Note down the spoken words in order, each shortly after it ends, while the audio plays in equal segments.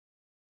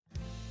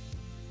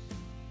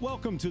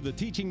Welcome to the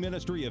teaching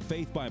ministry of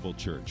Faith Bible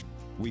Church.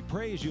 We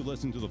pray as you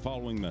listen to the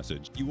following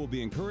message, you will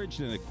be encouraged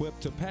and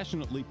equipped to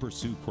passionately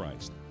pursue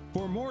Christ.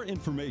 For more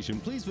information,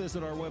 please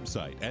visit our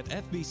website at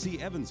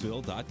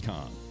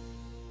fbcevansville.com.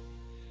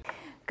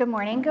 Good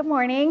morning, good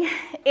morning.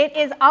 It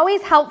is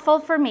always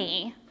helpful for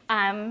me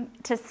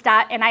to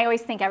stop, and I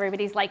always think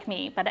everybody's like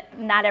me, but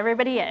not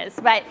everybody is.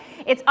 But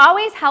it's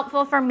always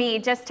helpful for me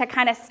just to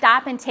kind of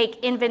stop and take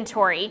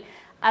inventory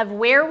of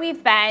where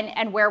we've been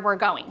and where we're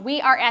going.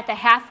 We are at the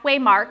halfway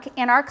mark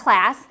in our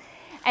class,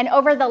 and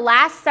over the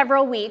last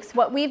several weeks,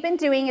 what we've been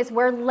doing is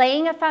we're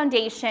laying a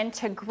foundation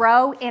to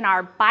grow in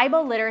our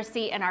Bible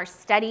literacy and our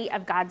study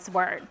of God's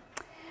Word.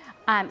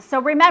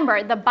 So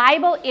remember, the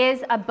Bible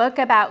is a book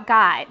about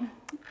God,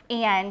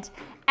 and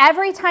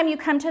every time you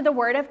come to the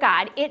Word of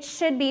God, it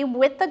should be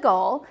with the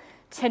goal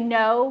to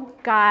know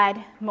God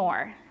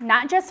more.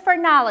 Not just for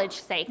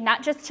knowledge's sake,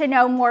 not just to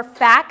know more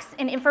facts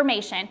and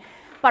information,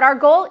 but our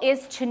goal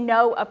is to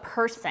know a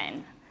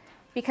person.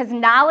 Because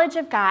knowledge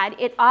of God,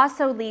 it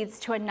also leads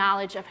to a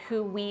knowledge of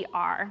who we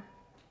are.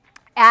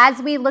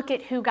 As we look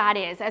at who God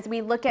is, as we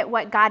look at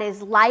what God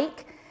is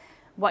like,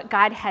 what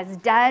God has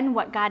done,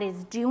 what God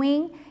is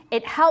doing,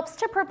 it helps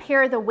to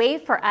prepare the way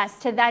for us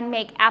to then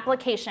make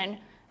application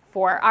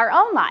for our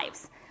own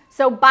lives.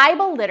 So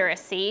Bible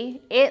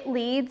literacy, it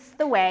leads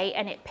the way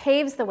and it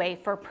paves the way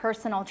for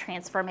personal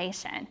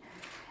transformation.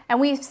 And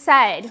we've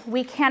said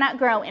we cannot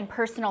grow in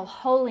personal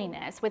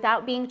holiness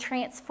without being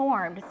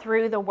transformed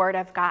through the Word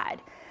of God.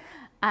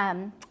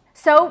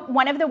 So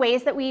one of the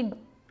ways that we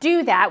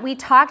do that, we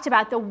talked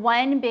about the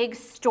one big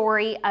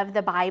story of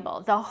the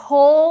Bible. The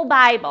whole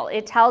Bible,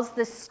 it tells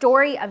the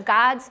story of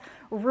God's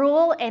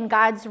rule and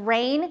God's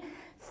reign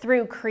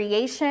through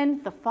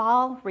creation, the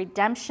fall,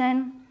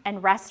 redemption,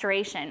 and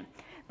restoration.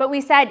 But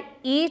we said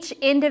each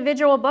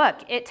individual book,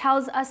 it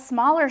tells a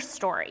smaller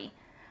story,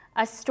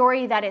 a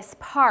story that is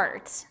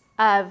part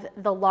of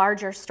the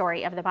larger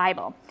story of the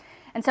Bible.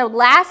 And so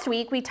last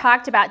week we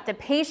talked about the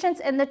patience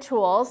and the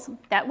tools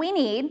that we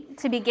need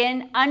to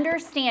begin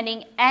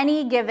understanding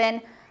any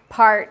given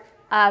part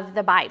of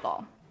the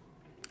Bible.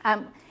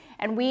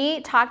 And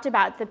we talked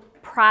about the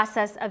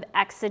process of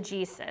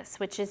exegesis,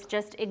 which is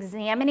just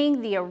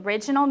examining the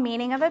original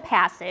meaning of a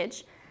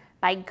passage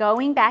by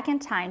going back in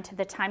time to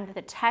the time that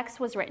the text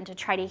was written to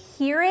try to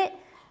hear it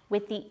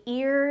with the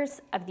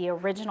ears of the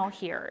original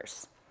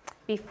hearers.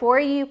 Before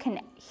you can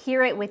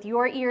hear it with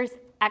your ears,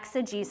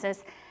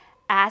 exegesis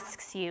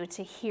asks you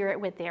to hear it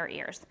with their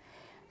ears.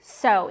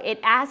 So it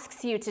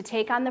asks you to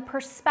take on the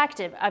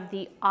perspective of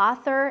the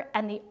author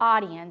and the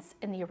audience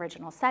in the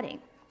original setting.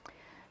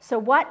 So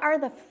what are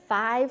the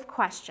 5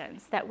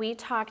 questions that we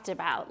talked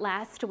about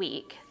last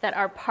week that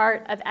are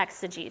part of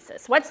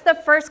exegesis? What's the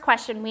first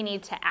question we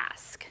need to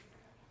ask?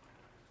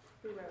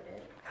 Who wrote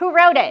it? Who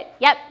wrote it?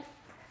 Yep.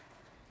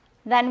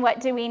 Then what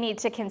do we need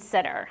to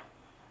consider?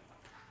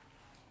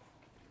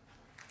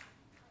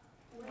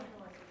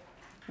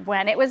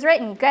 When it was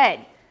written. Good.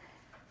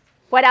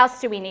 What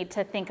else do we need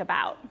to think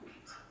about?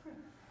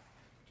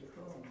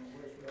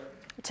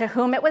 To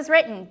whom it was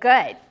written.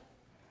 Good.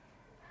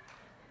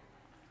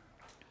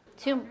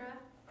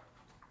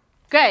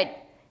 Good.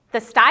 The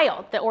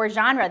style, or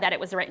genre that it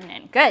was written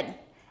in. Good.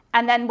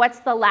 And then what's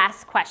the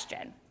last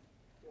question?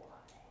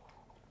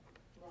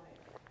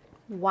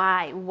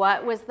 Why?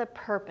 What was the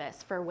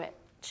purpose for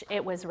which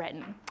it was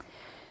written?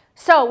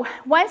 So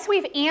once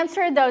we've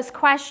answered those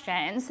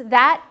questions,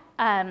 that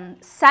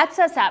sets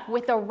us up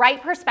with the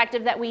right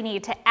perspective that we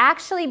need to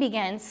actually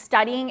begin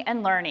studying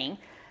and learning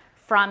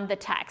from the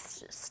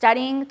text,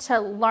 studying to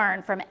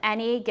learn from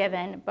any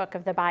given book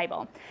of the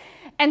Bible.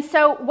 And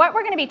so what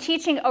we're going to be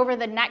teaching over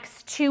the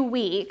next 2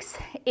 weeks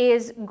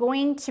is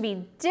going to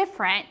be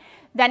different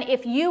than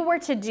if you were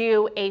to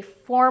do a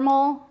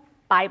formal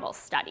Bible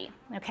study,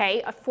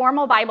 okay? A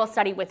formal Bible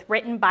study with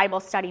written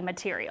Bible study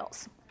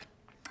materials.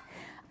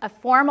 A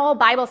formal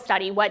Bible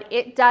study, what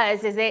it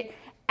does is it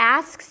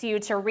asks you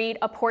to read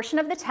a portion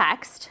of the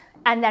text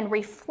and then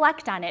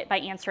reflect on it by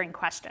answering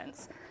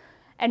questions.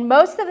 And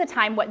most of the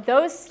time, what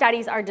those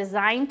studies are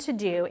designed to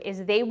do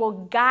is they will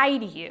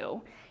guide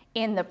you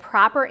in the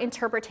proper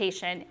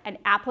interpretation and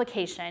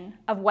application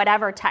of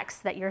whatever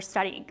text that you're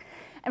studying.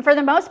 And for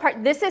the most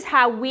part, this is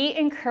how we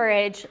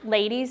encourage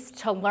ladies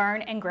to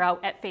learn and grow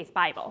at Faith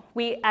Bible.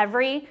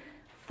 Every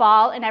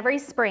fall and every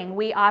spring,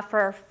 we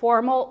offer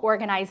formal,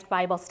 organized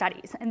Bible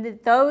studies. And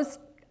those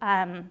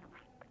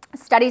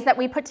studies that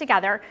we put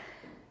together,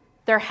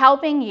 they're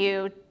helping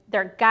you,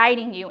 they're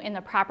guiding you in the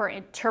proper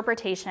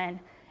interpretation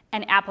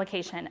and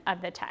application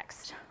of the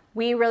text.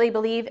 We really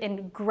believe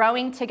in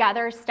growing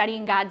together,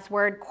 studying God's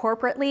Word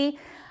corporately,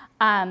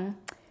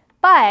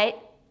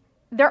 but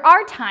there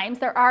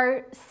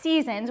are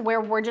seasons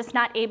where we're just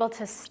not able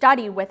to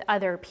study with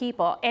other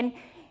people. And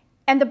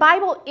the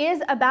Bible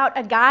is about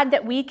a God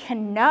that we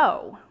can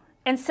know.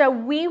 And so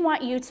we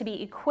want you to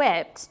be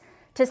equipped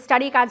to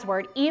study God's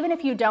Word, even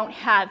if you don't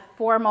have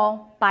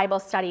formal Bible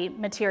study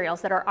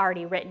materials that are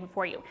already written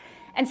for you.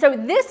 And so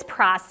this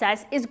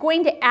process is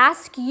going to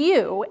ask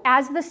you,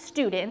 as the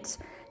student,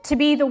 to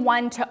be the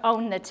one to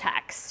own the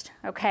text,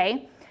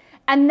 okay?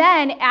 And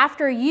then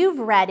after you've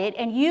read it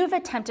and you've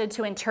attempted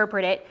to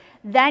interpret it,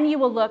 then you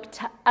will look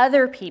to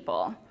other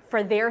people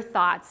for their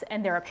thoughts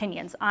and their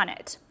opinions on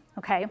it,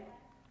 okay?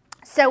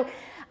 So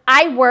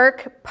I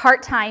work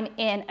part-time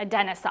in a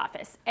dentist's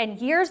office, and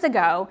years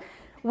ago,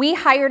 we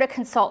hired a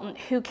consultant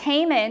who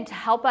came in to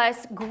help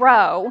us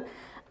grow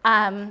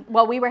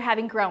while we were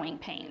having growing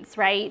pains,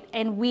 right?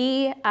 And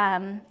we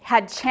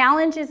had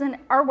challenges in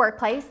our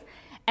workplace,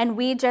 and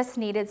we just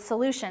needed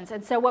solutions.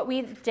 And so what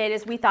we did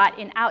is we thought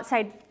an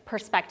outside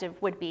perspective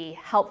would be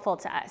helpful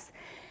to us.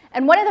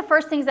 And one of the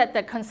first things that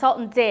the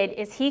consultant did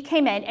is he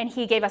came in and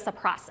he gave us a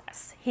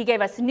process. He gave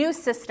us new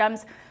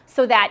systems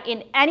so that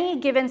in any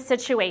given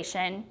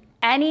situation,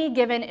 any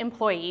given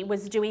employee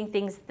was doing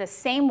things the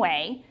same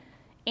way,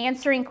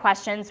 answering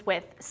questions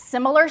with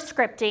similar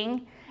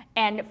scripting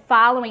and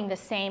following the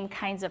same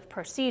kinds of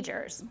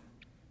procedures.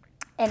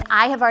 And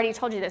I have already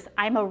told you this,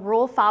 I'm a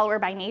rule follower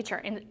by nature,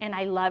 and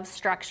I love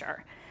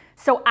structure.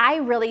 So I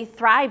really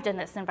thrived in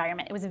this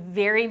environment. It was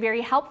very,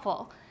 very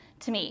helpful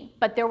to me.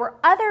 But there were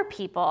other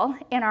people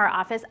in our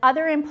office,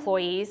 other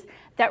employees,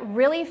 that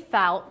really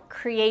felt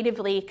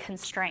creatively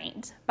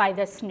constrained by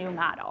this new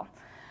model.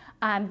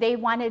 They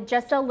wanted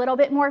just a little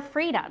bit more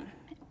freedom.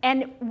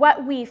 And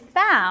what we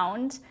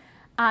found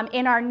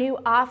in our new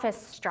office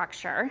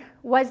structure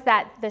was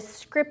that the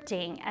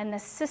scripting and the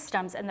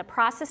systems and the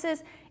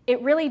processes, it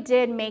really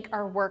did make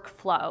our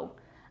workflow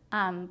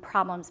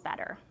problems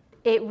better.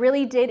 It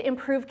really did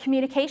improve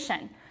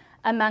communication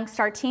amongst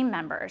our team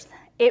members.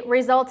 It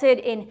resulted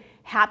in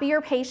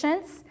happier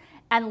patients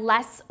and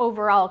less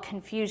overall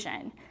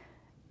confusion.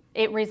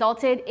 It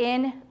resulted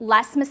in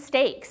less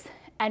mistakes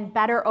and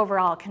better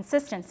overall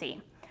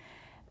consistency.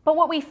 But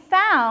what we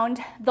found,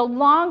 the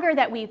longer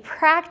that we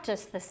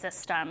practiced the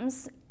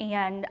systems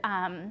and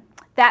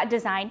that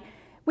design,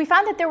 we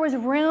found that there was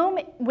room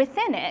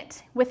within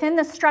it, within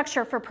the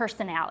structure, for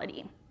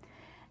personality.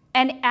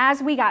 And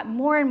as we got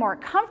more and more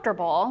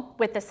comfortable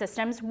with the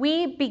systems,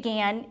 we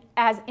began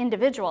as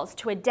individuals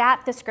to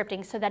adapt the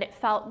scripting so that it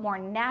felt more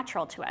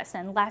natural to us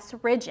and less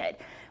rigid.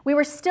 We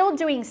were still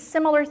doing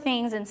similar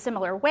things in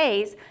similar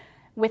ways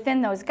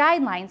within those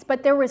guidelines,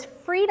 but there was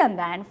freedom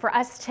then for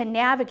us to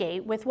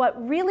navigate with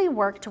what really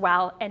worked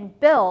well and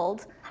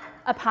build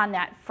upon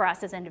that for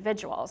us as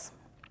individuals.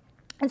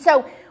 And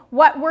so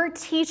what we're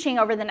teaching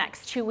over the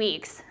next 2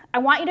 weeks, I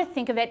want you to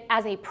think of it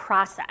as a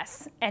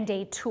process and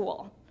a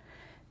tool.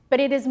 But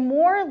it is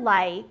more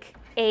like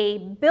a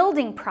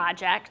building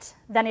project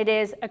than it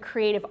is a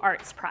creative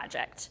arts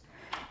project.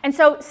 And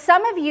so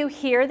some of you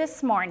here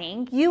this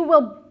morning, you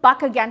will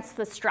buck against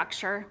the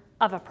structure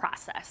of a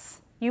process.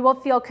 You will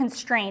feel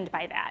constrained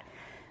by that.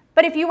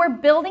 But if you were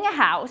building a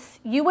house,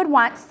 you would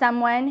want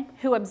someone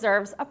who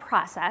observes a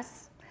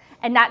process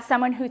and not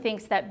someone who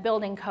thinks that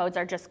building codes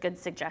are just good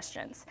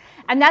suggestions.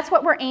 And that's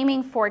what we're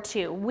aiming for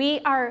too.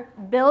 We are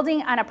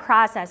building on a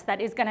process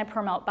that is going to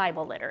promote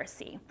Bible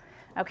literacy,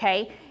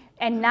 okay?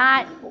 And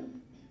not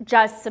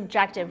just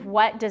subjective,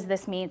 what does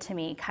this mean to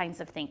me kinds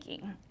of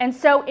thinking. And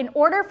so in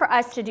order for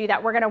us to do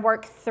that, we're going to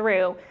work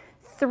through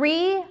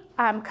 3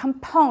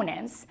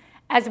 components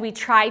as we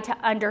try to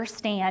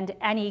understand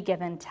any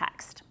given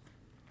text.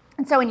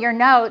 And so in your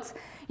notes,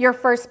 your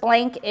first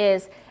blank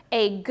is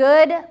a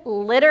good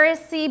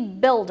literacy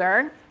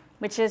builder,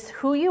 which is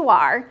who you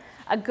are.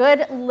 A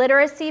good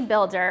literacy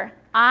builder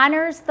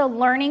honors the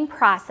learning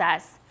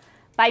process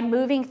by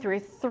moving through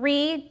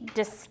 3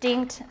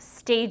 distinct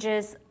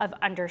stages of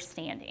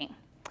understanding.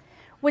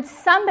 Would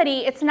somebody,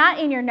 it's not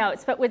in your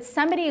notes, but would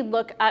somebody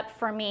look up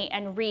for me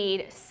and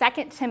read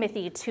 2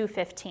 Timothy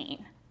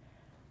 2:15?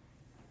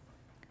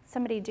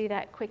 Somebody do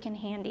that quick and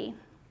handy.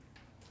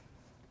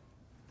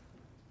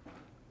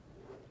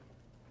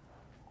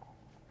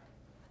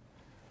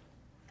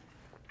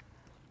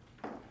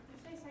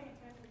 Did you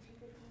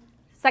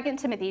say 2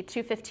 Timothy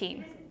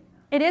 2:15?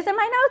 It is in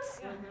my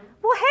notes? Mm-hmm.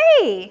 Well,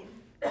 hey,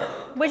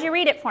 would you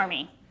read it for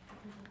me?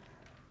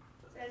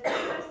 It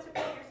says, you must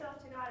submit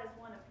yourself to God as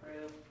one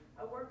approved,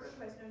 a worker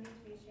who has no need to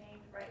be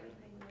ashamed, rightly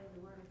handling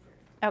the word of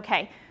truth.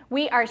 Okay,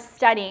 we are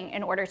studying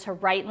in order to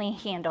rightly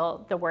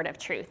handle the word of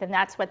truth, and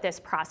that's what this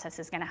process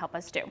is going to help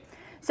us do.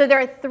 So there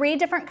are 3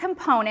 different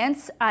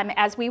components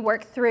as we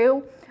work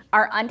through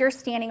our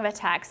understanding of a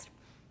text.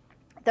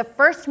 The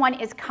first one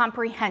is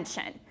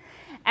comprehension,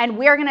 and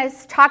we're going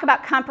to talk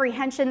about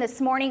comprehension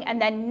this morning,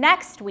 and then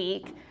next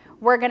week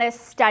we're going to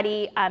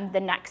study the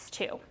next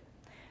 2.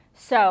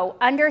 So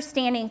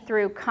understanding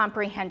through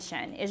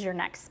comprehension is your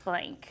next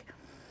blank.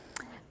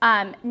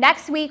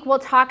 Next week, we'll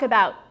talk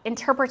about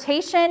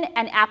interpretation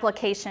and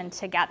application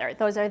together.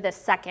 Those are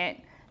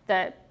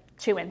the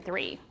 2 and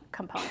 3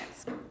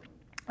 components.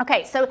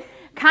 Okay, so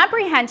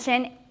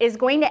comprehension is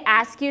going to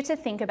ask you to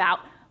think about,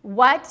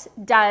 what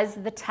does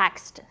the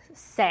text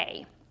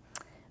say?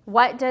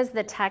 What does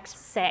the text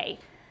say?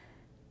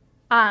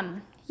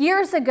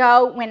 Years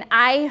ago, when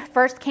I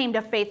first came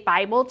to Faith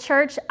Bible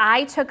Church,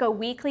 I took a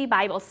weekly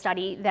Bible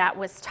study that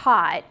was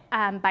taught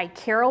by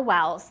Carol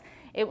Wells.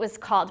 It was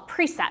called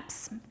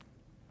Precepts.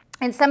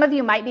 And some of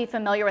you might be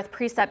familiar with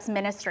Precepts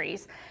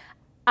Ministries.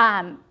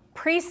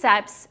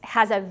 Precepts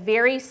has a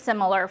very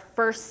similar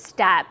first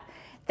step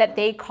that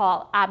they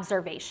call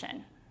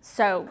observation.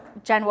 So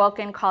Jen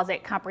Wilkin calls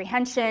it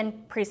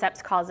comprehension,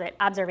 Precepts calls it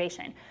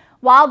observation.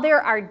 While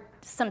there are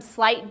some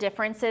slight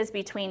differences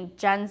between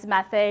Jen's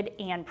method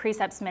and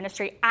Precepts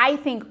Ministry, I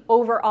think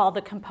overall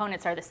the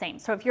components are the same.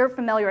 So if you're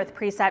familiar with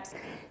Precepts,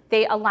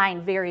 they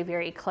align very,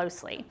 very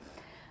closely.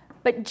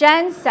 But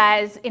Jen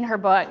says in her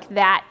book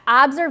that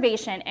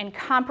observation and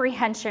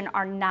comprehension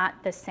are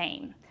not the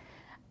same.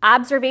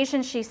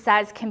 Observation, she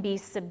says, can be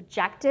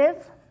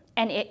subjective,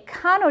 and it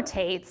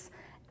connotates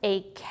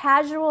a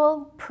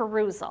casual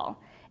perusal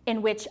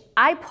in which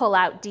I pull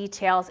out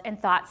details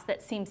and thoughts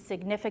that seem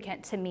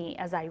significant to me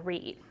as I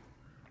read.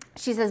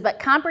 She says, but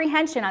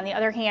comprehension, on the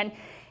other hand,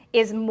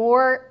 is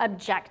more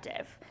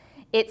objective.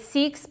 It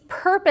seeks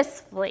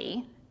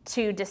purposefully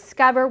to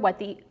discover what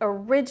the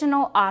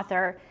original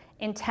author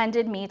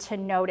intended me to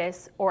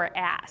notice or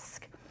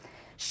ask.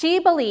 She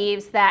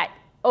believes that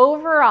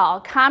overall,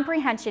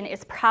 comprehension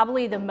is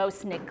probably the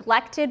most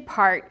neglected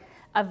part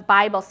of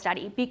Bible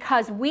study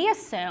because we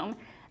assume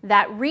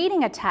that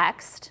reading a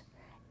text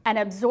and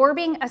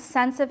absorbing a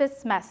sense of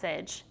its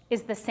message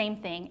is the same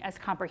thing as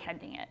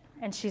comprehending it.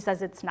 And she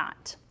says it's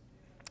not.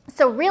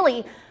 So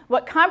really,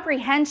 what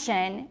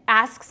comprehension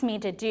asks me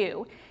to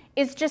do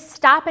is just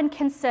stop and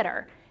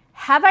consider,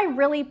 have I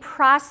really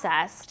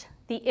processed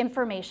the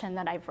information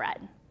that I've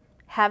read?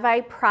 Have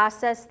I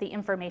processed the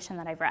information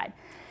that I've read?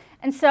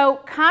 And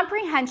so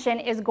comprehension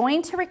is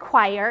going to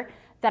require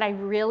that I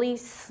really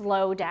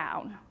slow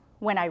down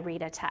when I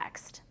read a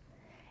text.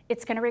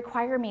 It's going to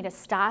require me to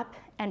stop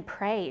and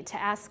pray,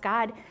 to ask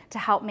God to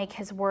help make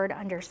his word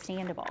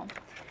understandable.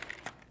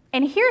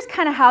 And here's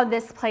kind of how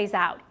this plays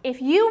out.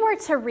 If you were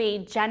to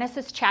read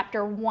Genesis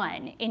chapter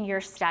 1 in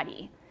your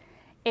study,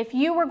 if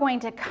you were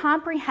going to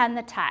comprehend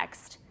the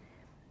text,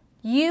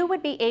 you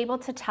would be able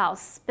to tell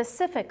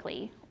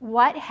specifically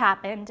what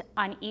happened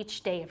on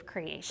each day of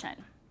creation,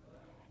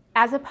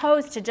 as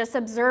opposed to just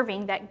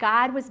observing that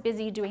God was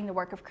busy doing the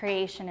work of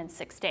creation in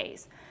 6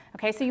 days.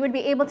 Okay, so you would be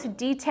able to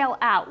detail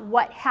out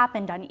what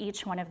happened on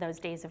each one of those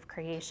days of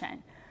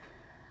creation.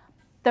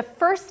 The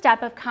first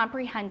step of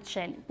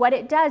comprehension, what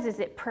it does is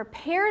it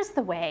prepares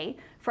the way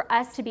for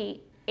us to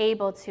be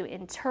able to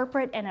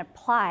interpret and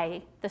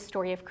apply the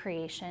story of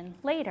creation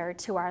later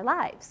to our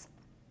lives.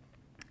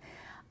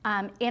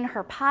 In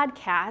her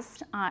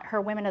podcast,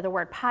 her Women of the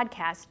Word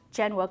podcast,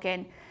 Jen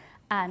Wilkin,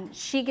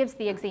 she gives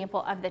the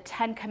example of the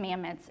 10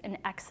 Commandments in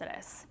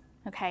Exodus,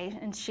 okay?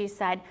 And she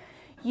said,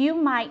 you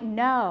might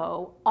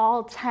know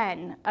all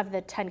 10 of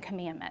the 10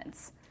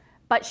 Commandments,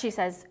 but she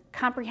says,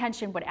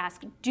 comprehension would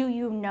ask, do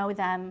you know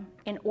them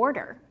in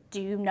order?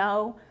 Do you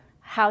know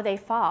how they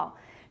fall?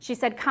 She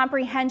said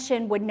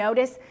comprehension would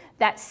notice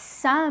that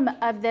some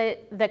of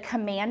the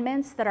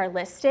commandments that are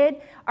listed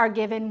are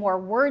given more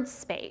word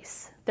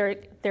space.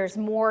 There's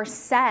more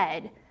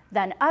said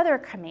than other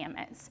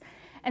commandments.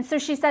 And so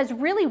she says,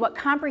 really what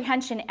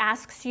comprehension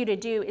asks you to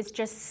do is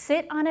just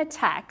sit on a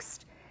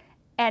text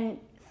and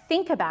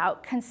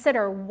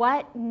consider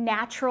what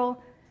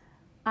natural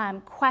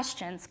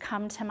questions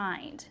come to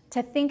mind.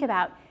 To think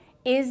about,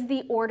 is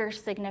the order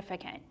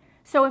significant?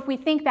 So if we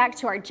think back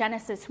to our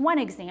Genesis 1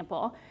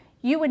 example,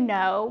 you would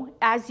know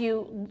as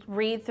you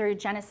read through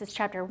Genesis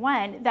chapter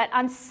 1 that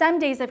on some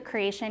days of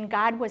creation,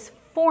 God was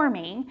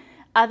forming,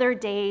 other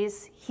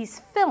days he's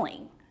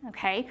filling,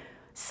 okay?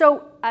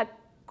 So a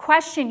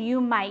question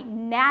you might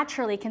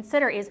naturally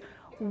consider is,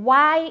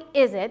 why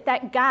is it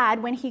that God,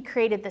 when he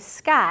created the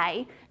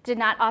sky, did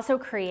not also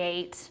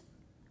create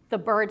the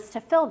birds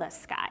to fill the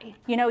sky?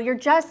 You know, you're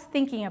just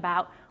thinking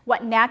about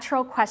what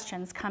natural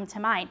questions come to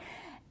mind.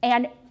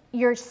 And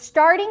you're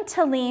starting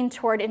to lean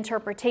toward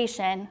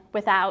interpretation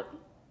without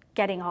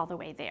getting all the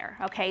way there,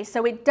 okay?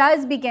 So it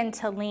does begin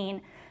to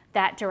lean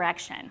that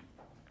direction.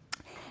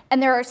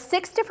 And there are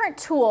 6 different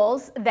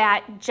tools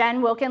that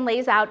Jen Wilkin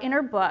lays out in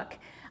her book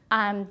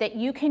that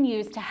you can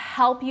use to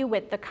help you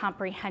with the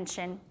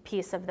comprehension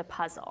piece of the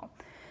puzzle.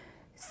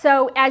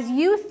 So as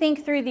you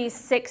think through these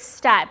 6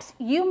 steps,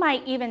 you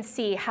might even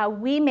see how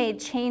we made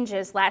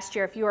changes last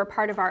year if you were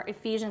part of our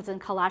Ephesians and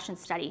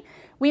Colossians study.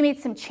 We made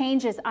some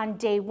changes on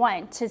day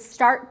 1 to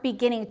start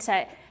beginning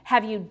to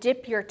have you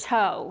dip your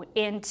toe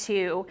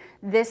into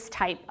this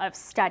type of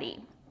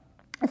study.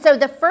 So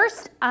the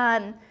first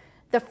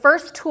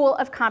tool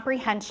of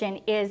comprehension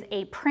is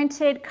a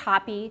printed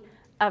copy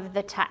of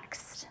the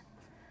text.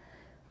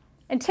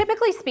 And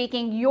typically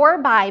speaking, your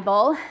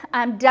Bible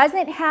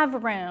doesn't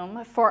have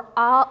room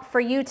for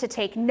you to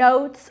take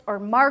notes or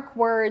mark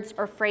words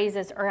or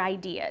phrases or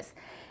ideas.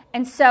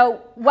 And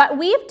so what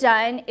we've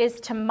done is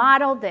to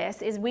model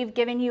this is we've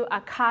given you a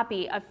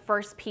copy of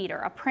 1 Peter,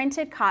 a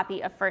printed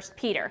copy of 1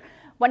 Peter.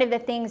 One of the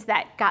things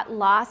that got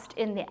lost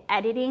in the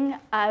editing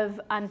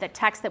of the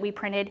text that we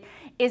printed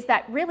is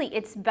that really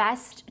it's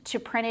best to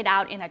print it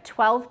out in a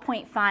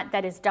 12-point font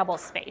that is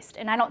double-spaced.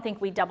 And I don't think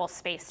we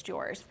double-spaced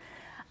yours.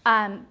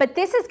 But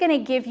this is going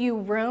to give you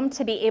room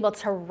to be able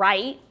to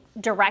write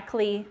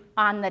directly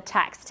on the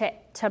text, to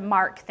to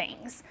mark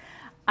things.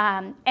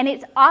 And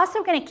it's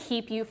also going to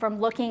keep you from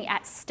looking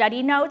at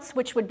study notes,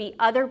 which would be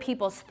other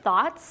people's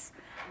thoughts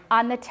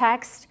on the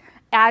text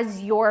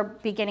as you're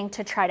beginning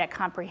to try to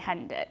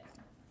comprehend it.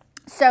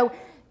 So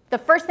the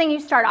first thing you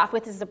start off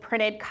with is a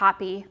printed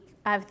copy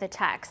of the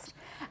text.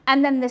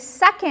 And then the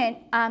second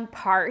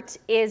part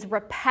is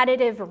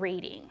repetitive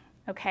reading,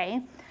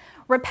 okay?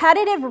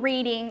 Repetitive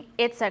reading,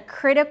 it's a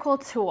critical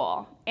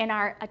tool in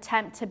our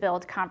attempt to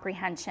build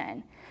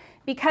comprehension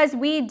because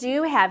we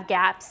do have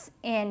gaps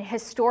in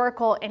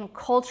historical and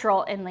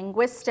cultural and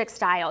linguistic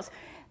styles.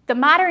 The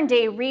modern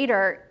day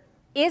reader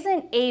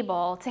isn't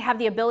able to have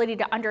the ability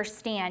to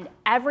understand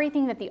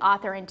everything that the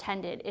author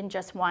intended in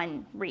just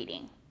one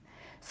reading.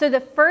 So the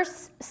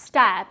first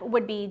step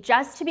would be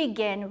just to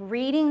begin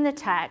reading the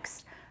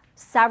text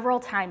several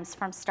times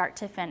from start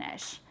to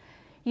finish.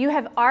 You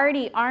have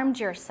already armed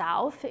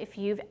yourself, if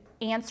you've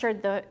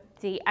answered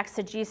the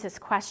exegesis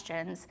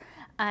questions,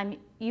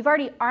 you've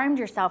already armed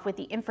yourself with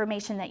the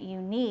information that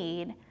you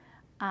need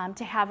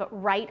to have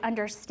right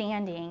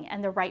understanding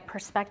and the right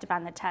perspective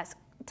on the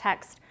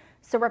text.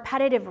 So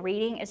repetitive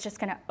reading is just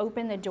going to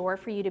open the door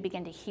for you to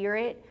begin to hear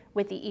it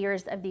with the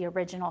ears of the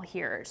original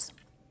hearers.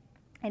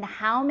 And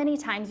how many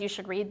times you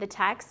should read the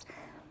text,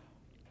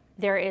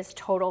 there is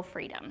total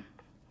freedom.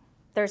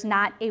 There's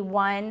not a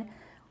one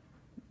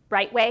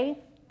right way.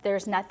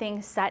 There's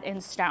nothing set in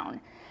stone.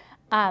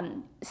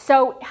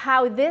 So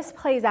how this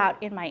plays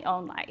out in my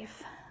own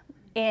life.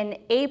 In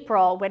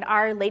April, when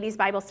our ladies'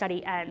 Bible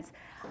study ends,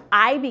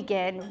 I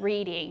begin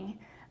reading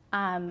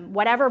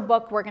whatever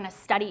book we're going to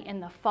study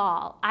in the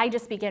fall. I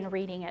just begin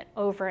reading it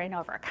over and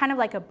over, kind of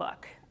like a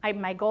book.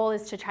 My goal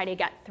is to try to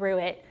get through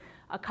it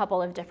a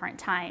couple of different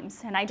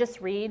times, and I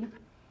just read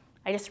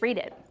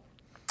it.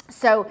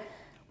 So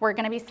we're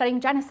going to be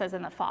studying Genesis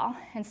in the fall,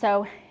 and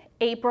so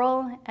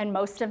April and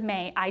most of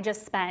May, I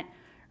just spent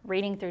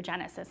reading through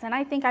Genesis, and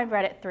I think I've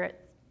read it through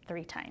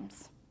 3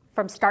 times,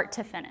 from start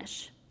to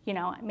finish. You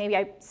know, maybe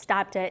I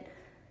stopped at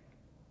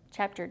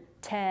chapter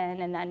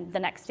 10, and then the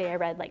next day I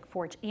read like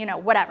 4,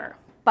 whatever.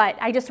 But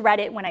I just read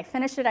it. When I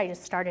finished it, I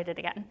just started it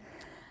again.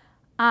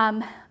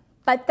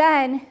 But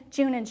then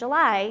June and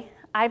July,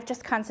 I've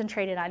just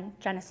concentrated on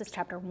Genesis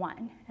chapter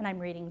 1, and I'm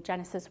reading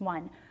Genesis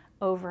 1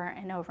 over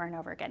and over and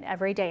over again.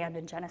 Every day I'm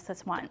in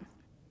Genesis 1.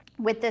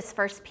 With this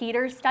 1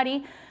 Peter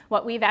study,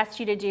 what we've asked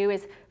you to do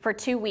is for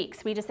 2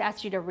 weeks, we just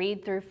asked you to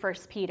read through 1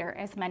 Peter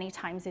as many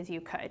times as you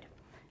could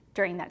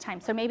during that time.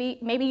 So maybe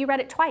you read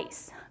it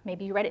twice,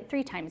 maybe you read it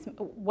 3 times,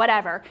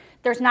 whatever.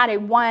 There's not a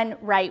one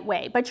right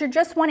way, but you're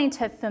just wanting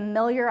to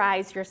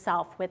familiarize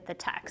yourself with the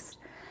text.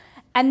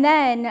 And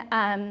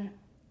then,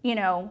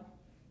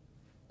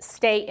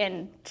 stay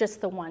in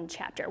just the one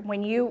chapter.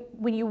 When you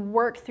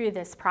work through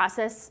this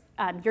process,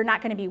 you're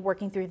not going to be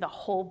working through the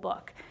whole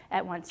book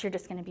at once. You're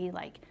just going to be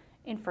like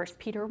in 1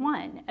 Peter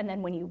 1. And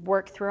then when you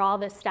work through all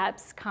the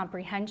steps,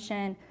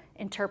 comprehension,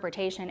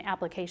 interpretation,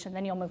 application,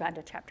 then you'll move on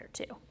to chapter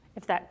 2,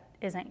 if that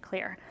isn't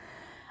clear.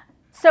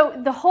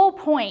 So the whole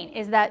point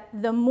is that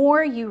the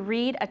more you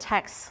read a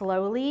text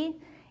slowly,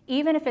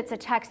 even if it's a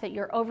text that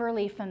you're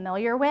overly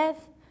familiar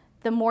with,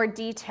 the more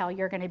detail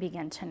you're going to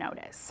begin to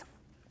notice.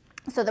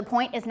 So the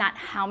point is not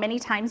how many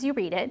times you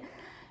read it,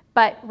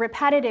 but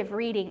repetitive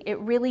reading, it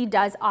really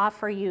does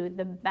offer you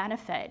the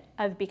benefit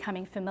of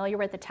becoming familiar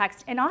with the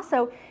text. And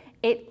also,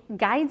 it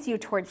guides you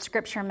towards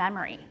scripture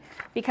memory.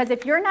 Because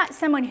if you're not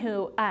someone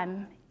who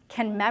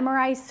can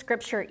memorize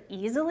scripture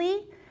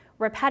easily,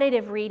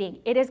 repetitive reading,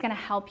 it is going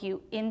to help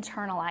you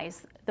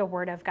internalize the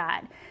Word of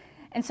God.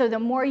 And so the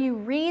more you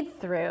read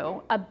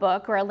through a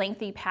book or a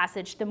lengthy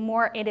passage, the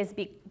more it is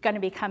going to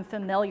become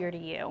familiar to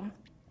you.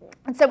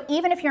 And so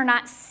even if you're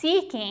not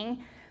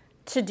seeking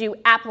to do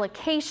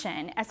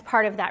application as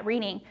part of that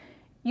reading,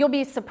 you'll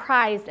be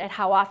surprised at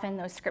how often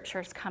those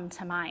scriptures come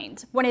to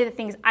mind. One of the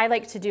things I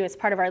like to do as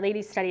part of our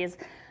ladies' study is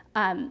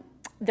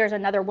there's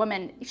another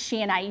woman,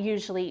 she and I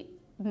usually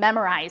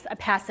memorize a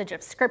passage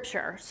of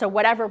scripture. So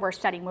whatever we're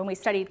studying, when we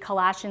studied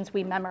Colossians,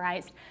 we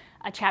memorized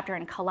a chapter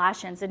in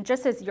Colossians. And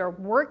just as you're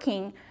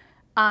working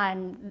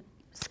on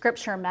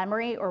scripture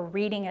memory or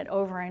reading it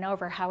over and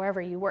over,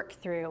 however you work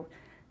through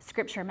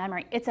scripture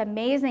memory, it's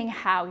amazing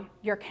how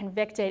you're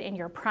convicted and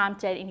you're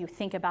prompted and you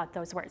think about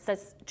those words.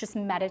 That's just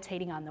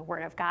meditating on the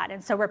Word of God.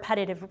 And so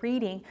repetitive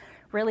reading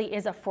really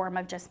is a form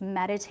of just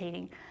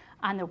meditating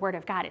on the Word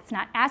of God. It's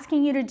not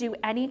asking you to do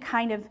any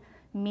kind of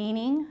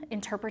meaning,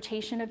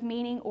 interpretation of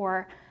meaning,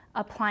 or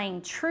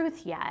applying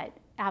truth yet,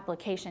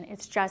 application.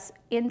 It's just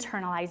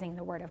internalizing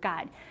the Word of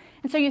God.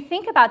 And so you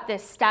think about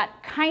this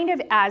step kind of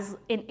as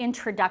an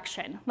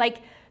introduction,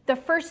 like the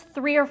first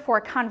 3 or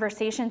 4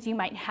 conversations you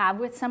might have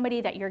with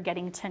somebody that you're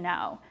getting to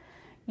know.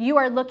 You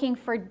are looking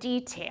for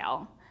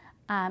detail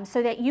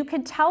so that you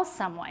could tell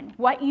someone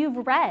what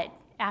you've read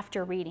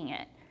after reading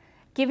it,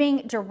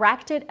 giving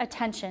directed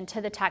attention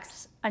to the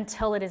text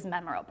until it is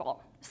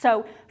memorable.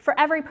 So for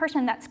every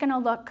person, that's going to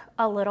look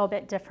a little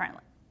bit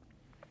differently.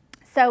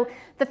 So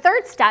the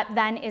third step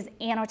then is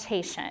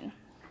annotation,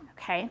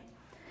 okay?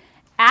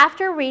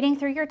 After reading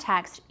through your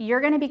text, you're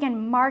going to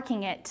begin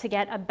marking it to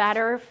get a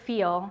better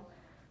feel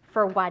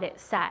for what it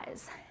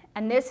says.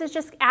 And this is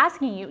just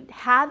asking you,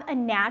 have a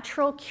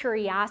natural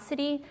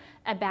curiosity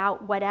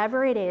about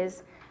whatever it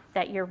is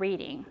that you're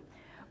reading.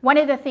 One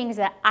of the things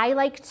that I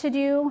like to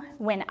do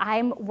when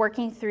I'm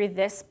working through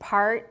this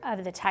part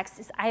of the text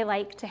is I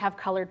like to have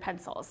colored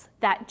pencils.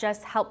 That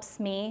just helps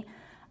me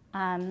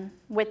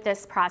with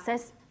this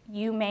process.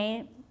 You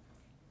may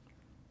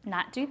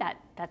not do that.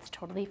 That's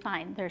totally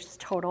fine. There's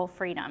total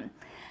freedom.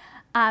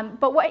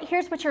 But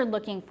here's what you're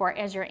looking for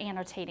as you're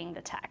annotating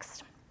the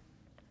text.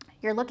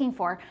 You're looking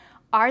for,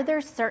 are there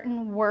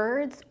certain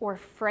words or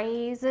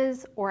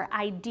phrases or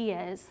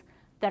ideas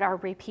that are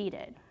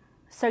repeated?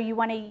 So you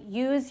want to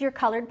use your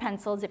colored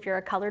pencils, if you're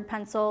a colored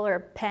pencil or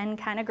pen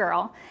kind of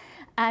girl,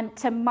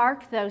 to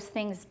mark those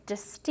things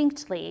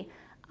distinctly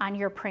on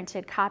your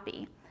printed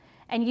copy.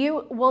 And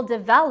you will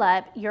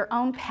develop your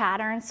own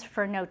patterns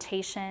for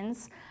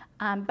notations.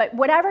 But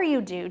whatever you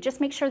do,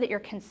 just make sure that you're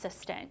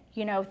consistent.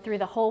 Through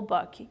the whole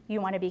book, you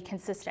want to be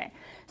consistent.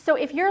 So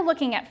if you're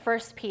looking at 1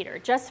 Peter,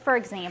 just for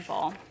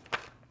example,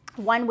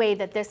 one way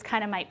that this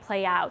kind of might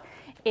play out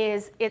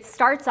is it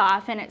starts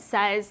off and it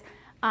says,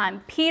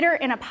 Peter,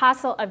 an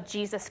apostle of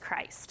Jesus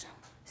Christ.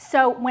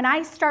 So when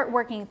I start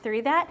working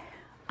through that,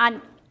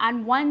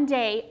 on one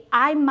day,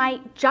 I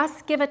might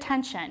just give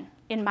attention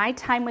in my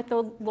time with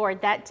the Lord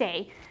that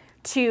day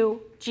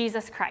to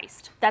Jesus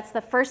Christ. That's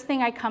the first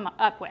thing I come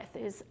up with,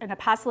 is an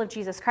apostle of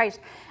Jesus Christ.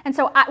 And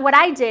so what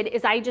I did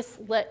is I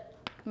just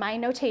my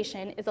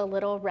notation is a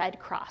little red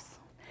cross.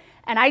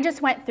 And I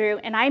just went through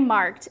and I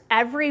marked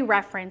every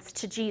reference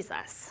to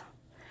Jesus.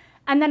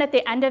 And then at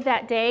the end of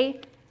that day,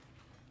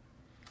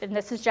 and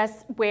this is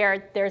just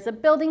where there's a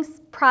building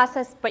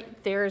process, but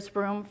there's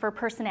room for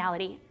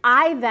personality,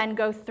 I then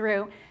go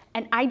through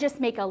and I just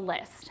make a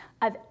list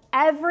of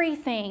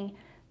everything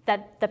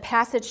that the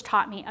passage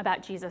taught me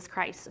about Jesus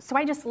Christ. So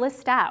I just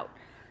list out,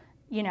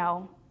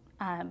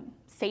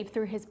 saved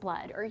through his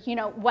blood, or,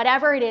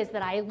 whatever it is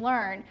that I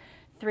learn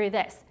through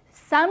this.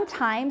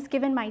 Sometimes,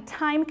 given my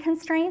time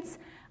constraints,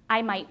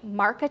 I might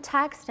mark a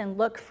text and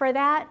look for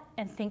that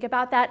and think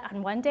about that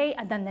on one day,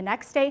 and then the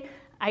next day,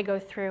 I go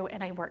through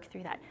and I work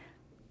through that.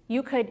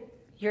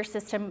 Your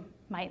system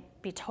might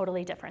be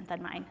totally different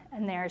than mine,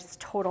 and there's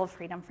total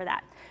freedom for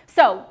that.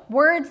 So,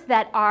 words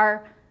that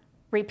are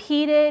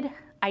repeated,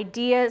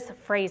 ideas,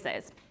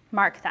 phrases,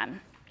 mark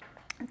them.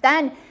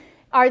 Then,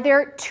 are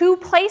there two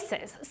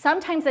places?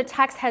 Sometimes the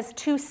text has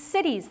two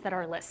cities that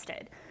are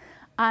listed.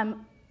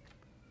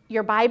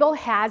 Your Bible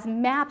has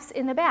maps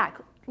in the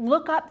back.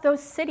 Look up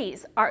those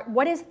cities.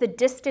 What is the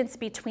distance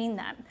between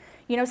them?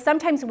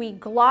 Sometimes we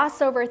gloss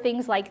over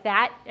things like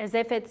that as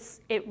if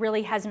it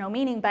really has no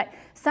meaning, but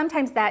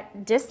sometimes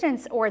that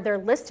distance, or they're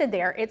listed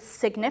there, it's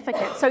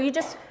significant. So you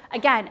just,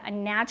 again, a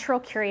natural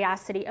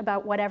curiosity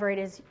about whatever it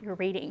is you're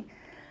reading.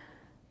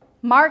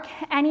 Mark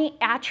any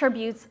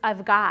attributes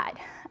of God.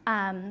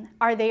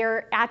 Are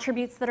there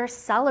attributes that are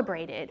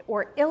celebrated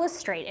or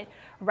illustrated?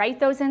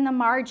 Write those in the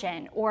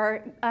margin,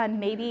 or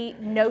maybe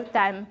note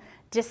them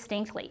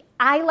distinctly.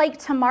 I like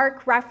to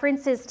mark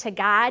references to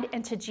God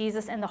and to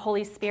Jesus and the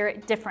Holy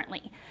Spirit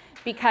differently,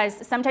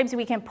 because sometimes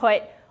we can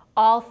put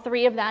all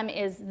three of them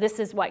this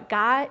is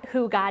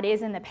who God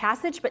is in the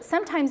passage, but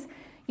sometimes,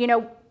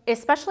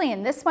 especially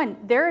in this one,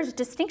 there's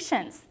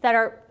distinctions that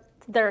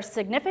are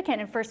significant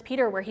in 1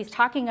 Peter, where he's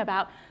talking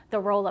about the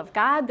role of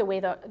God, the way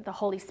the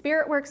Holy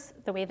Spirit works,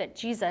 the way that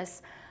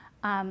Jesus,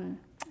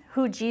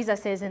 who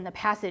Jesus is in the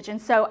passage.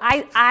 And so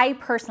I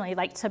personally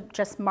like to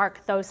just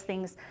mark those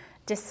things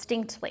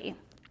distinctly.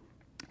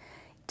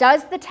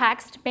 Does the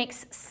text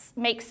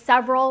make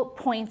several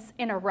points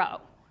in a row?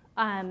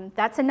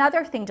 That's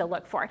another thing to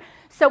look for.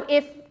 So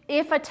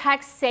if a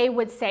text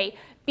would say,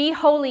 be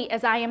holy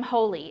as I am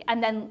holy,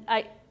 and then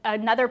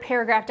another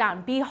paragraph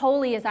down, be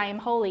holy as I am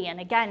holy, and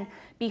again,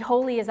 be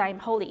holy as I am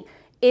holy,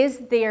 is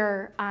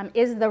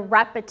the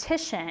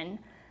repetition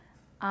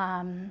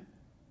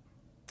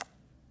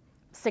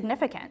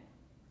significant?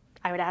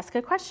 I would ask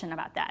a question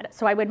about that.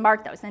 So I would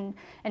mark those. And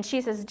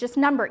she says, just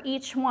number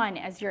each one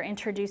as you're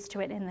introduced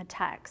to it in the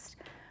text.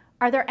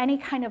 Are there any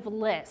kind of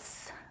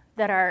lists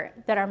that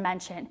are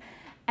mentioned?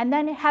 And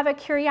then have a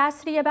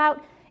curiosity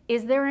about,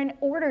 is there an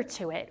order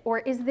to it?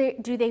 Or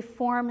do they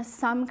form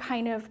some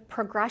kind of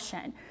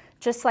progression?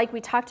 Just like we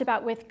talked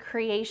about with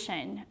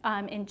creation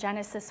in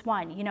Genesis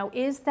 1.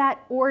 Is that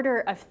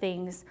order of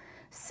things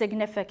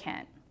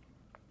significant?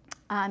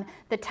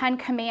 The 10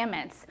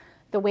 Commandments,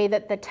 the way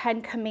that the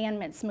 10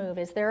 Commandments move,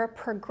 is there a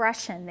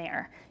progression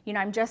there?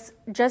 I'm just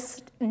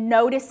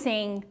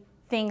noticing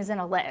things in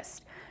a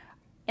list.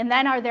 And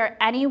then, are there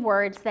any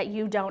words that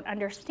you don't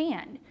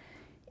understand?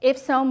 If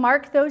so,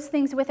 mark those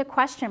things with a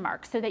question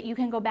mark so that you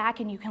can go back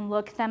and you can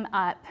look them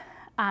up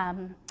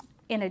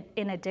in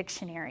a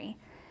dictionary.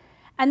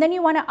 And then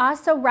you want to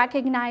also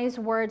recognize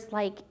words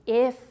like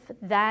if,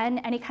 then,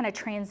 any kind of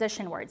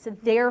transition words.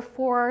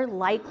 Therefore,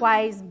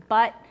 likewise,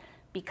 but,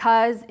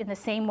 because, in the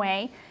same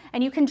way.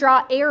 And you can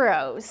draw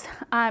arrows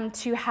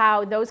to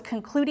how those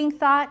concluding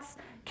thoughts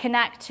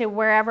connect to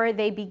wherever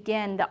they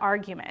begin the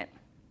argument.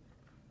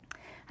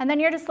 And then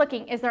you're just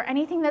looking, is there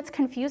anything that's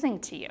confusing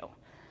to you?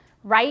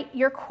 Write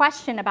your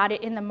question about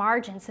it in the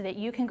margin so that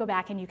you can go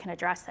back and you can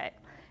address it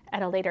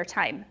at a later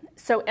time.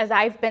 So as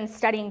I've been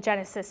studying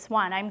Genesis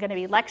 1, I'm going to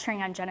be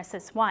lecturing on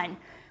Genesis 1.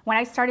 When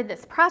I started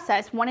this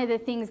process, one of the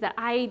things that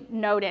I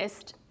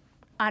noticed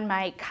on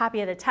my copy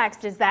of the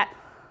text is that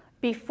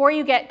before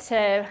you get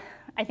to,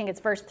 I think it's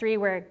verse 3,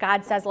 where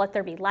God says, let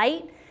there be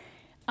light,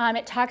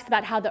 it talks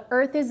about how the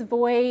earth is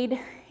void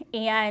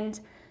and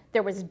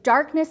there was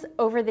darkness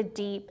over the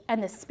deep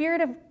and the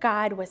Spirit of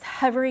God was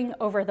hovering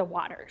over the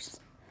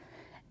waters.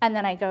 And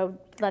then I go,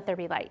 let there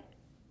be light.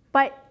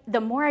 But the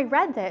more I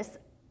read this,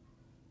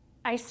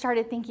 I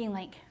started thinking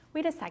like,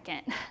 wait a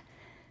second.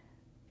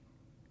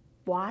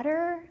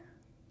 Water,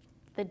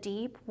 the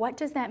deep, what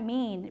does that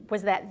mean?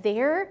 Was that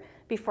there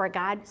before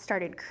God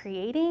started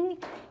creating?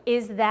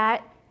 Is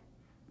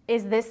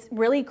this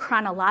really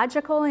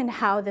chronological in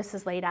how this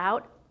is laid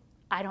out?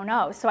 I don't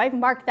know. So I've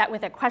marked that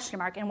with a question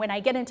mark. And when I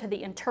get into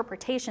the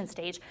interpretation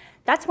stage,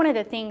 that's one of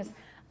the things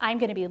I'm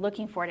going to be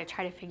looking for to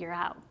try to figure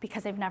out,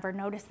 because I've never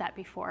noticed that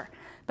before.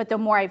 But the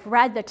more I've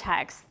read the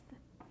text,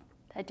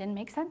 that didn't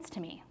make sense to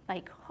me.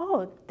 Like,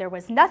 oh, there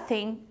was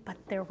nothing, but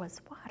there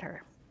was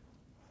water.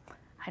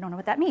 I don't know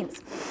what that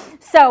means.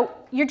 So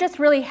you're just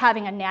really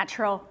having a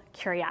natural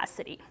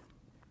curiosity.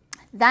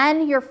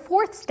 Then your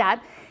fourth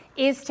step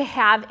is to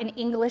have an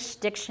English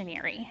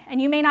dictionary. And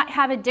you may not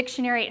have a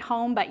dictionary at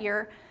home, but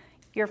your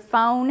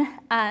phone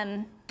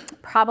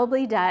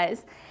probably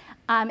does.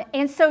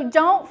 And so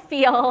don't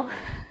feel,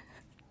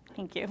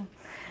 thank you.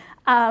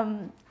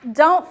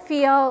 Don't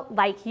feel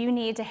like you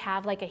need to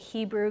have like a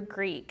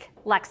Hebrew-Greek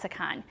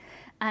lexicon.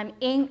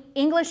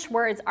 English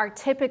words are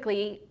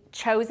typically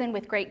chosen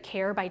with great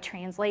care by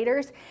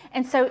translators.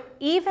 And so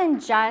even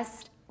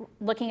just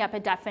looking up a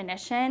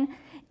definition,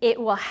 it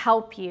will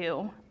help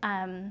you.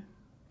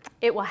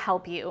 It will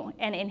help you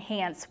and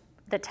enhance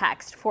the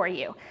text for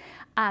you.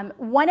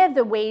 One of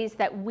the ways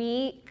that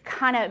we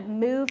kind of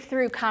move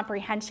through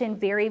comprehension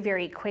very,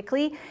 very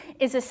quickly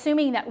is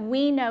assuming that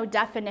we know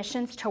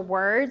definitions to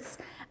words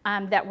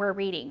that we're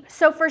reading.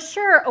 So for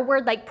sure, a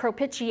word like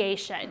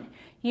propitiation,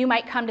 you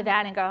might come to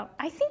that and go,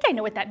 I think I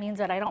know what that means,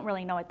 but I don't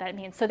really know what that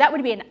means. So that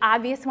would be an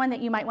obvious one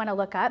that you might want to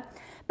look up.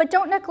 But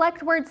don't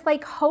neglect words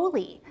like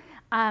holy,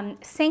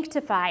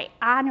 sanctify,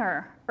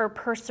 honor, or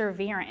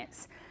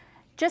perseverance.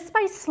 Just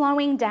by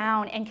slowing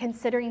down and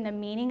considering the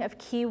meaning of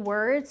key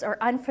words or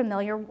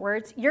unfamiliar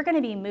words, you're going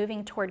to be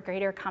moving toward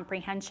greater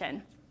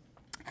comprehension.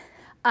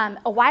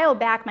 A while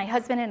back, my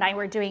husband and I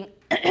were doing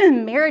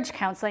marriage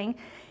counseling,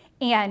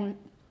 and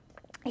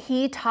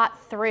he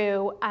taught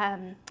through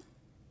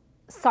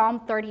Psalm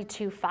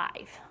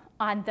 32:5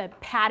 on the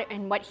pattern,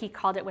 and what he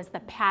called it was the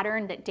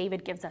pattern that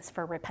David gives us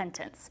for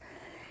repentance.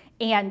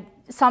 And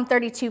Psalm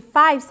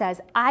 32:5 says,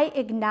 I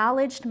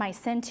acknowledged my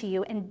sin to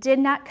you and did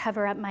not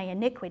cover up my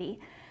iniquity.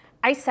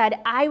 I said,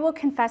 I will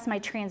confess my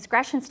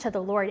transgressions to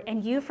the Lord,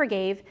 and you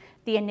forgave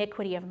the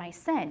iniquity of my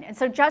sin. And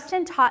so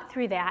Justin taught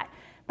through that,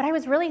 but I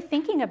was really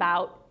thinking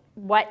about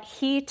what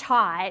he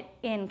taught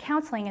in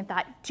counseling and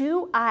thought,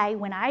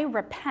 when I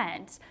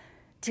repent,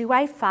 do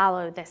I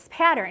follow this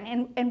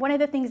pattern? And one of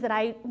the things that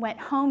I went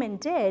home and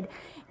did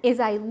is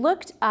I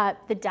looked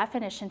up the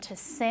definition to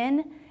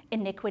sin,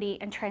 iniquity,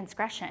 and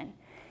transgression.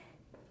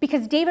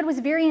 Because David was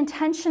very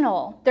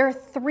intentional. There are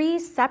three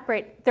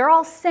separate, they're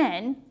all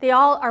sin. They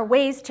all are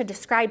ways to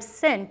describe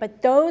sin,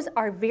 but those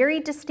are very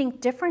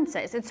distinct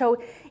differences. And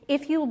so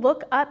if you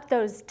look up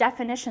those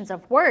definitions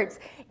of words,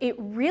 it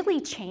really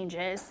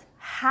changes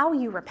how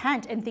you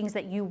repent and things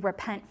that you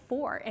repent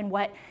for and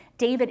what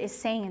David is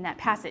saying in that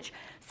passage.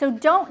 So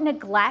don't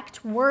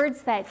neglect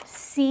words that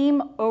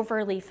seem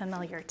overly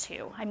familiar to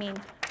you. I mean,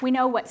 we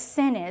know what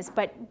sin is,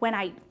 but when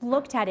I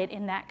looked at it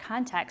in that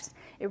context,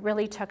 it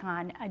really took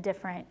on a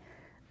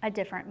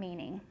different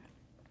meaning.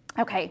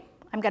 Okay,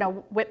 I'm going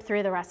to whip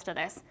through the rest of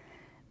this.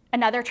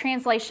 Another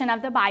translation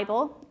of the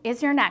Bible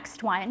is your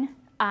next one.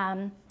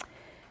 I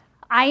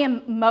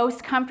am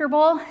most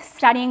comfortable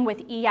studying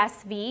with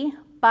ESV,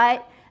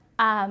 but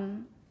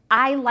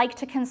I like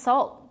to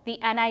consult the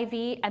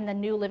NIV and the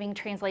New Living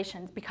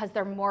Translations because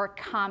they're more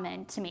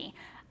common to me.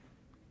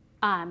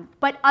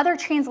 But other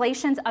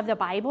translations of the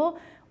Bible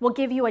will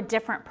give you a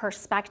different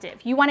perspective.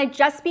 You want to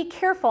just be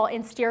careful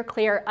and steer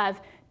clear of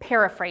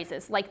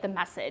paraphrases like the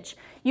Message.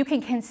 You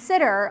can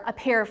consider a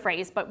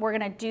paraphrase, but we're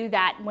going to do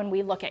that when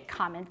we look at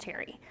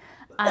commentary.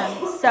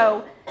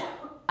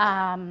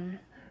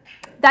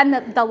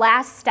 Then the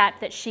last step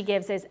that she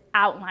gives is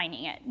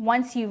outlining it.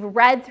 Once you've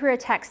read through a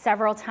text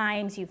several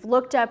times, you've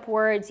looked up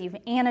words, you've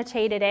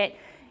annotated it,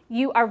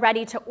 you are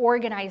ready to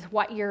organize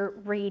what you're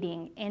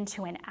reading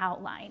into an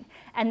outline.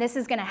 And this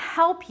is going to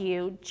help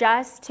you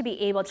just to be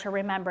able to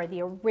remember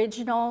the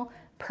original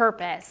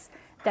purpose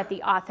that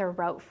the author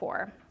wrote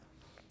for.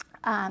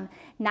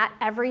 Not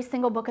every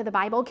single book of the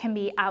Bible can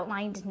be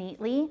outlined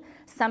neatly.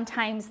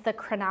 Sometimes the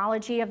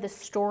chronology of the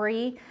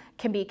story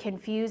can be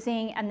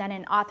confusing, and then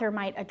an author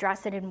might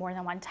address it in more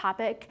than one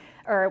topic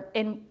or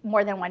in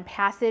more than one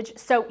passage.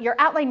 So your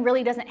outline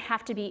really doesn't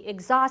have to be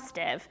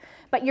exhaustive,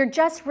 but you're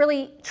just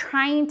really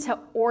trying to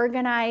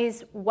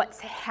organize what's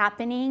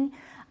happening.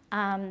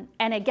 And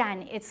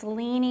again, it's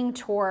leaning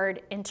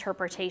toward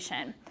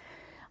interpretation.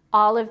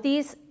 All of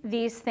these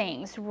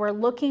things, we're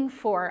looking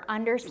for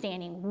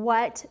understanding,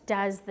 what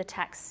does the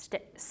text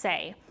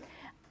say?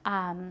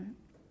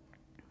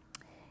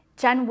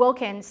 Jen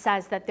Wilkins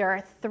says that there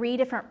are 3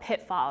 different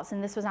pitfalls,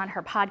 and this was on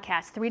her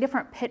podcast, 3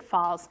 different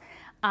pitfalls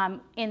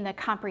in the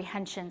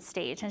comprehension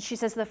stage. And she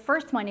says the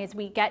first one is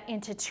we get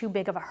into too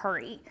big of a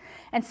hurry.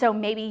 And so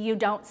maybe you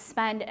don't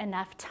spend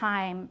enough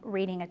time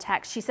reading a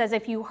text. She says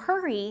if you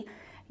hurry,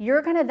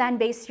 you're going to then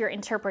base your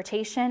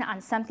interpretation on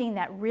something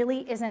that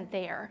really isn't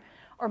there.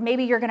 Or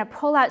maybe you're going to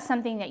pull out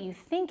something that you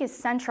think is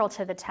central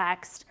to the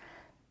text,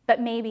 but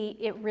maybe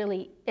it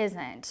really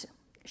isn't.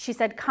 She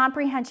said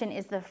comprehension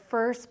is the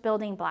first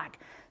building block.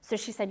 So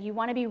she said you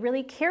want to be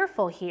really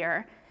careful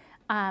here,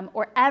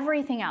 or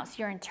everything else,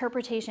 your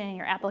interpretation and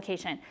your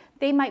application,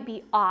 they might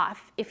be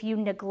off if you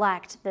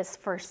neglect this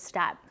first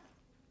step.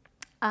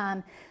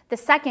 The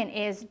second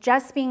is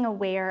just being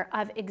aware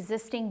of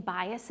existing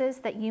biases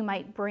that you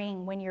might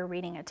bring when you're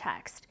reading a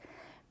text.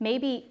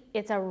 Maybe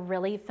it's a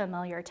really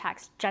familiar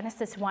text.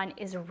 Genesis 1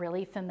 is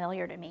really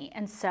familiar to me,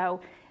 and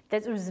so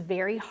this was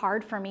very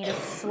hard for me to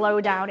slow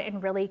down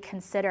and really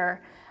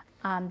consider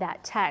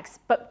that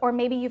text. Or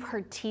maybe you've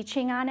heard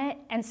teaching on it,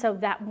 and so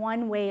that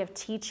one way of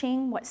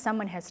teaching what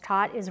someone has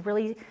taught is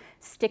really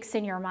sticks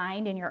in your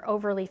mind and you're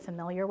overly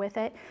familiar with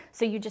it,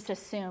 so you just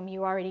assume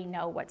you already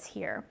know what's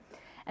here.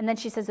 And then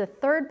she says the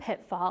third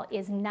pitfall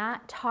is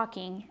not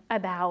talking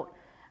about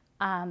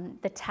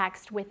the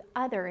text with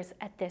others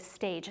at this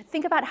stage.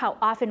 Think about how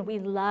often we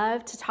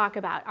love to talk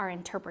about our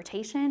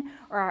interpretation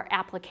or our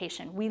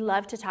application. We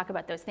love to talk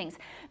about those things.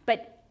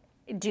 But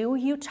do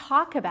you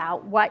talk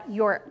about what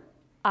you're,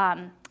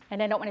 and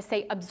I don't want to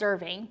say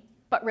observing,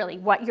 but really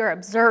what you're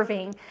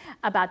observing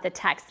about the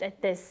text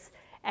at this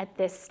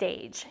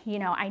stage? You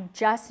know, I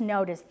just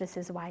noticed this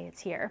is why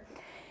it's here.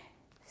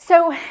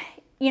 So,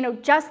 you know,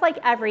 just like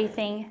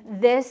everything,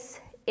 this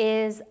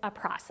is a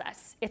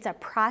process. It's a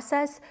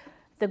process.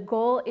 The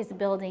goal is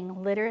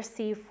building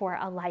literacy for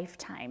a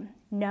lifetime,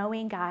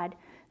 knowing God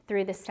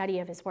through the study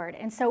of His Word.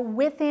 And so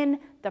within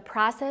the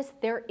process,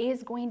 there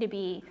is going to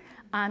be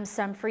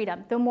some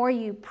freedom. The more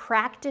you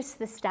practice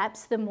the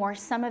steps, the more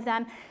some of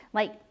them,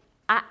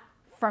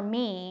 for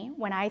me,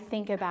 when I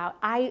think about,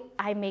 I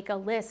make a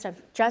list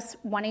of just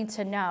wanting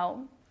to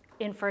know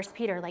in 1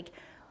 Peter,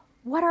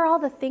 what are all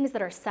the things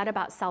that are said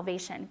about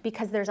salvation?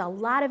 Because there's a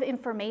lot of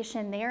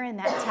information there in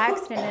that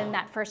text and in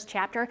that first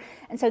chapter.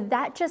 And so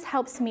that just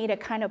helps me to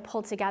kind of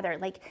pull together,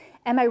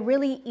 am I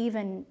really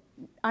even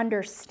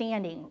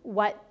understanding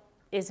what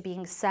is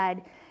being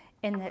said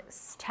in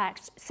this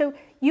text? So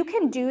you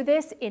can do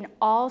this in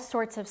all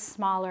sorts of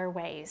smaller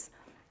ways.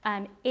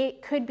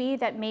 It could be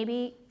that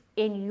maybe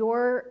in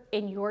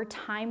your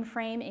time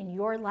frame, in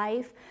your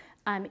life,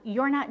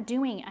 you're not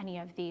doing any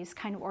of these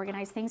kind of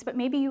organized things, but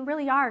maybe you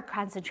really are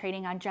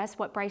concentrating on just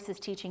what Bryce is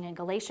teaching in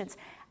Galatians.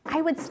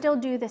 I would still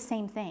do the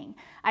same thing.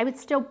 I would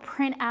still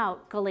print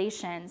out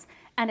Galatians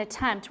and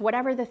attempt,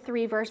 whatever the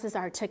 3 verses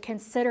are, to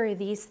consider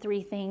these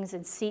 3 things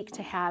and seek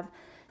to have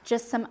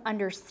just some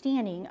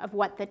understanding of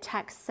what the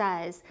text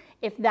says,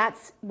 if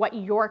that's what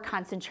you're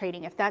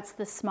concentrating, if that's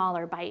the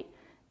smaller bite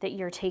that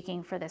you're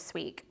taking for this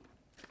week.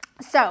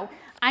 So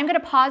I'm going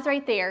to pause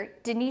right there.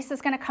 Denise is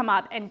going to come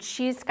up, and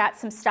she's got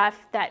some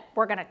stuff that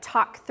we're going to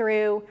talk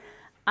through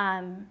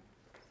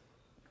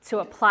to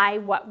apply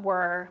what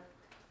we're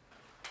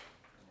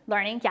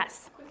learning.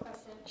 Yes? Quick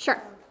question.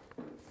 Sure.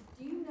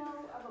 Do you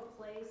know of a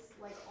place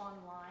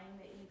online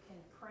that you can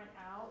print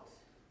out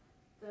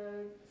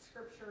the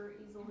scripture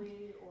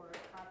easily or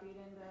copy it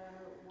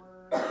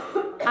into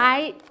Word?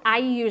 I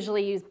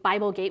usually use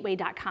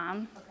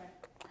BibleGateway.com.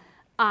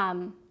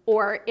 Okay.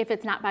 Or if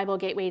it's not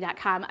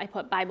BibleGateway.com, I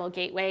put Bible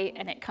Gateway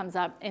and it comes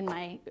up in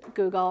my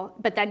Google.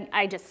 But then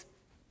I just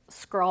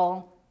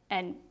scroll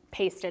and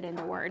paste it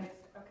into Word.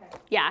 Okay.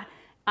 Yeah.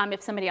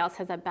 If somebody else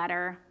has a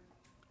better,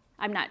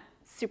 I'm not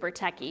super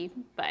techie,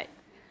 but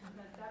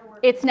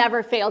it's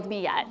never failed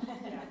me yet.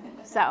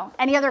 So,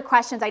 any other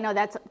questions? I know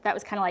that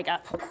was kind of like a.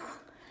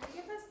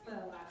 Give us the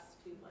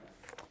last 2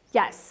 links.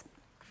 Yes.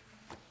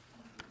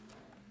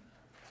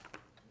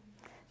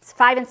 It's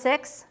 5 and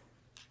 6.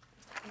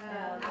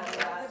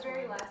 The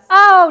very last.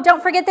 Oh,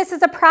 don't forget this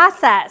is a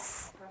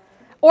process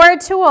or a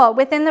tool.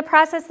 Within the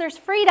process, there's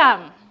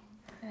freedom.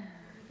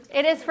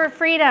 It is for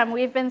freedom.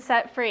 We've been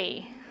set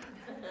free.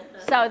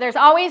 So there's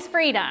always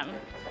freedom.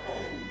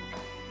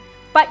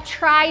 But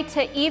try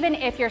to, even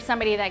if you're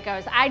somebody that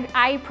goes,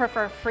 I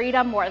prefer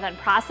freedom more than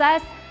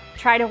process,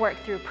 try to work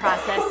through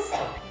process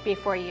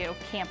before you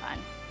camp on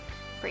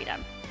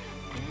freedom.